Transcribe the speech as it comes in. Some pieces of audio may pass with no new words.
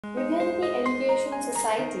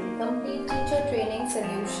Society Complete Teacher Training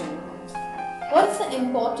Solution. What is the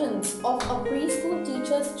importance of a preschool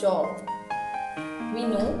teacher's job? We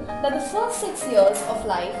know that the first 6 years of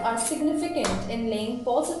life are significant in laying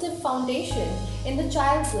positive foundation in the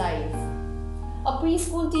child's life. A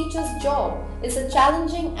preschool teacher's job is a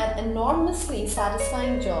challenging and enormously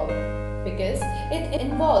satisfying job because it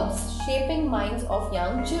involves shaping minds of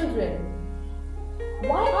young children.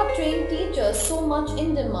 Why are trained teachers so much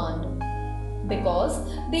in demand? Because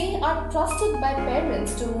they are trusted by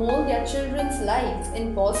parents to mold their children's lives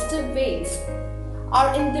in positive ways,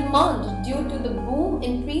 are in demand due to the boom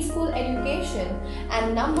in preschool education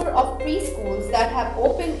and number of preschools that have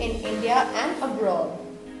opened in India and abroad.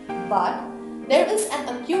 But there is an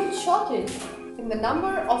acute shortage in the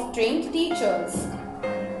number of trained teachers.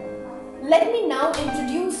 Let me now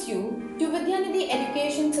introduce you to Vidyanidhi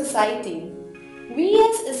Education Society.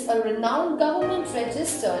 VS is a renowned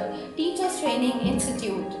government-registered teachers training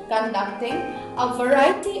institute conducting a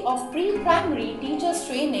variety of pre-primary teachers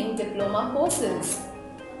training diploma courses.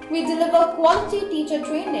 We deliver quality teacher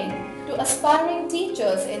training to aspiring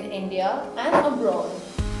teachers in India and abroad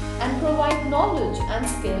and provide knowledge and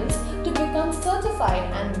skills to become certified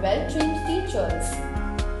and well-trained teachers.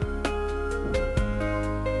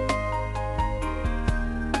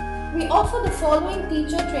 We offer the following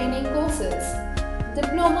teacher training courses: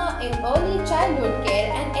 Diploma in Early Childhood Care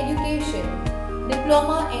and Education,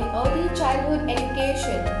 Diploma in Early Childhood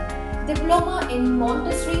Education, Diploma in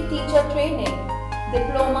Montessori Teacher Training,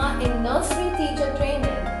 Diploma in Nursery Teacher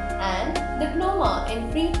Training, and Diploma in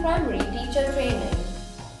Pre-Primary Teacher Training.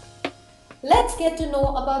 Let's get to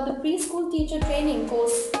know about the Preschool Teacher Training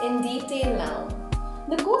Course in detail now.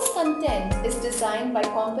 The course content is designed by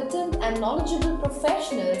competent and knowledgeable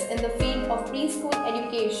professionals in the field of preschool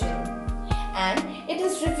education, and it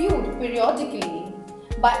is reviewed periodically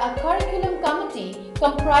by a curriculum committee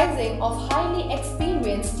comprising of highly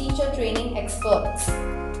experienced teacher training experts.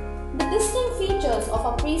 The distinct features of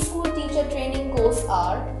a preschool teacher training course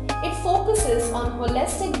are: it focuses on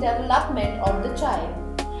holistic development of the child,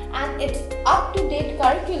 and its up-to-date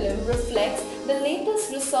curriculum reflects the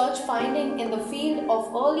latest research finding in the field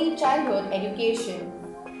of early childhood education.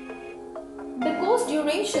 The course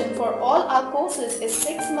duration for all our courses is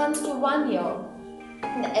 6 months to 1 year.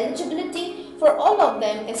 The eligibility for all of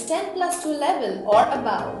them is 10+2 level or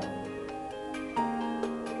above.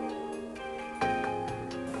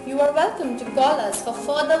 You are welcome to call us for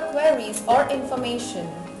further queries or information.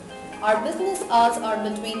 Our business hours are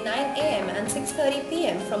between 9 a.m. and 6:30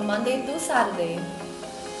 p.m. from Monday to Saturday.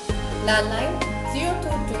 Landline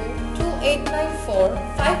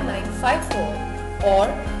 022-2894-5954 or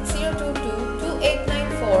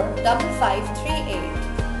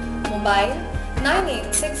 022-2894-5538. Mobile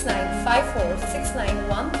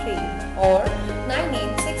 9869546913 or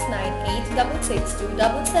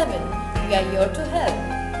 9869866277. We are here to help.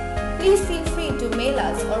 Please feel free to mail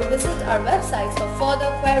us or visit our website for further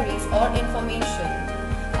queries or information.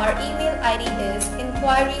 Our email ID is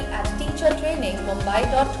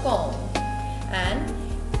inquiry@teachertraininmumbai.com and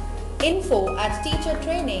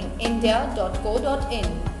info@teachertrainingindia.co.in.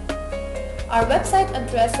 Our website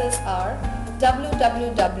addresses are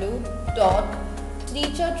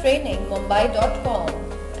www.teachertrainingmumbai.com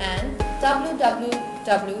and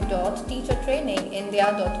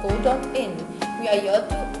www.teachertrainingindia.co.in. We are here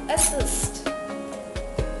to assist.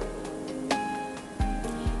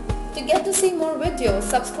 To get to see more videos,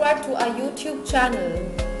 subscribe to our YouTube channel.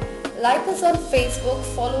 Like us on Facebook,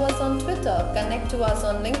 follow us on Twitter, connect to us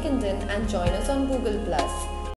on LinkedIn and join us on Google+.